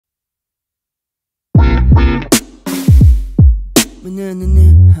Yeah,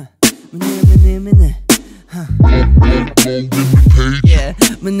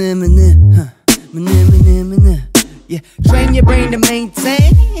 train your brain to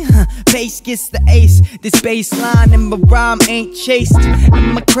maintain. Pace gets the ace. This baseline and my rhyme ain't chased.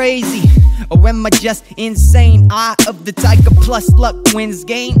 Am I crazy or am I just insane? Eye of the tiger plus luck wins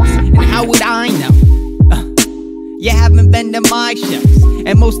games. And how would I know? You haven't been to my shows,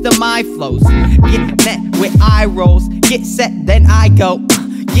 and most of my flows get met with eye rolls. Get set, then I go.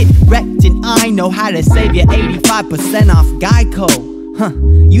 Get wrecked, and I know how to save you 85% off Geico.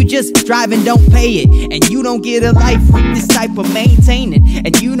 You just drive and don't pay it, and you don't get a life with this type of maintaining,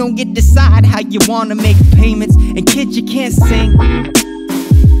 and you don't get to decide how you wanna make payments. And kid, you can't sing.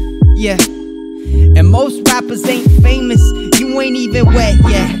 Yeah, and most rappers ain't famous. You ain't even wet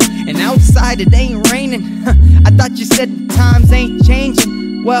yet, and outside it ain't raining. I thought you said the times ain't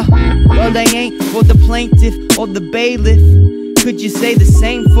changing. Well, they ain't for the plaintiff or the bailiff. Could you say the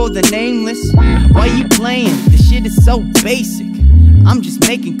same for the nameless? Why you playing? This shit is so basic. I'm just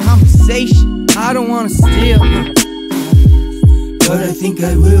making conversation. I don't wanna steal, but I think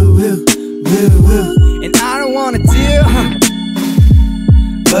I will. And I don't wanna deal,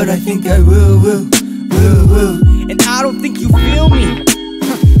 but I think I will. And I don't think you feel me,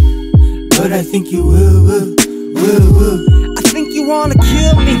 but I think you will. I think you wanna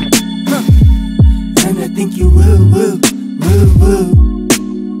kill me, and I think you will.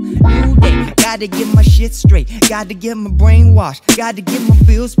 New day, gotta get my shit straight, gotta get my brain washed, gotta get my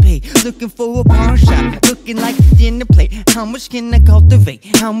bills paid. Looking for a pawn shop, looking like a dinner plate. How much can I cultivate?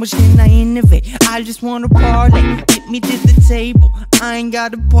 How much can I innovate? I just wanna parlay, get me to the table. I ain't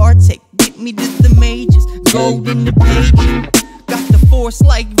gotta partake, get me to the majors. Gold in the page, got the force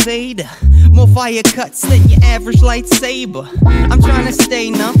like Vader. More fire cuts than your average lightsaber. I'm tryna stay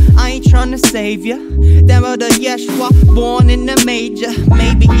numb, I ain't tryna save ya. Damn the Yshwa, born in the major.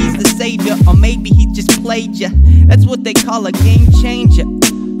 Maybe he's the savior, or maybe he just played ya. That's what they call a game changer.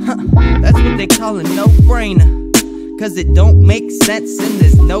 That's what they call a no-brainer. Cause it don't make sense and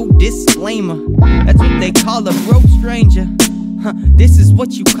there's no disclaimer. That's what they call a broke stranger. This is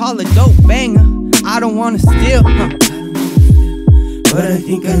what you call a dope banger. I don't wanna steal, but I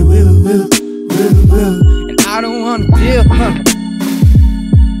think I will. And I don't wanna deal,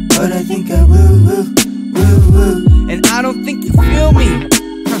 but I think I will. And I don't think you feel me,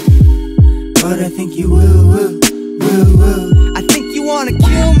 but I think you will. I think you wanna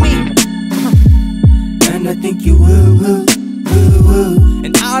kill me, and I think you will.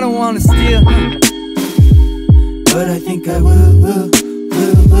 And I don't wanna steal, but I think I will.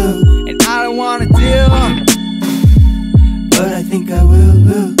 And I don't wanna deal, but I think I will.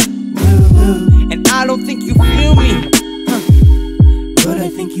 And I don't think you feel me, but I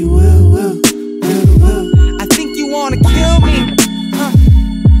think you will. I think you wanna kill me,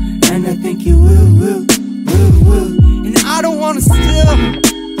 and I think you will. And I don't wanna steal,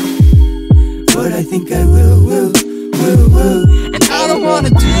 but I think I will. And I don't wanna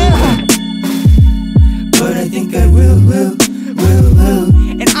deal, but I think I will.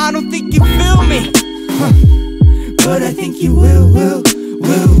 And I don't think you feel me, but I think you will.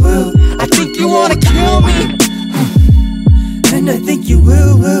 I think you wanna kill me, and I think you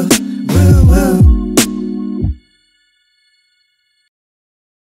will.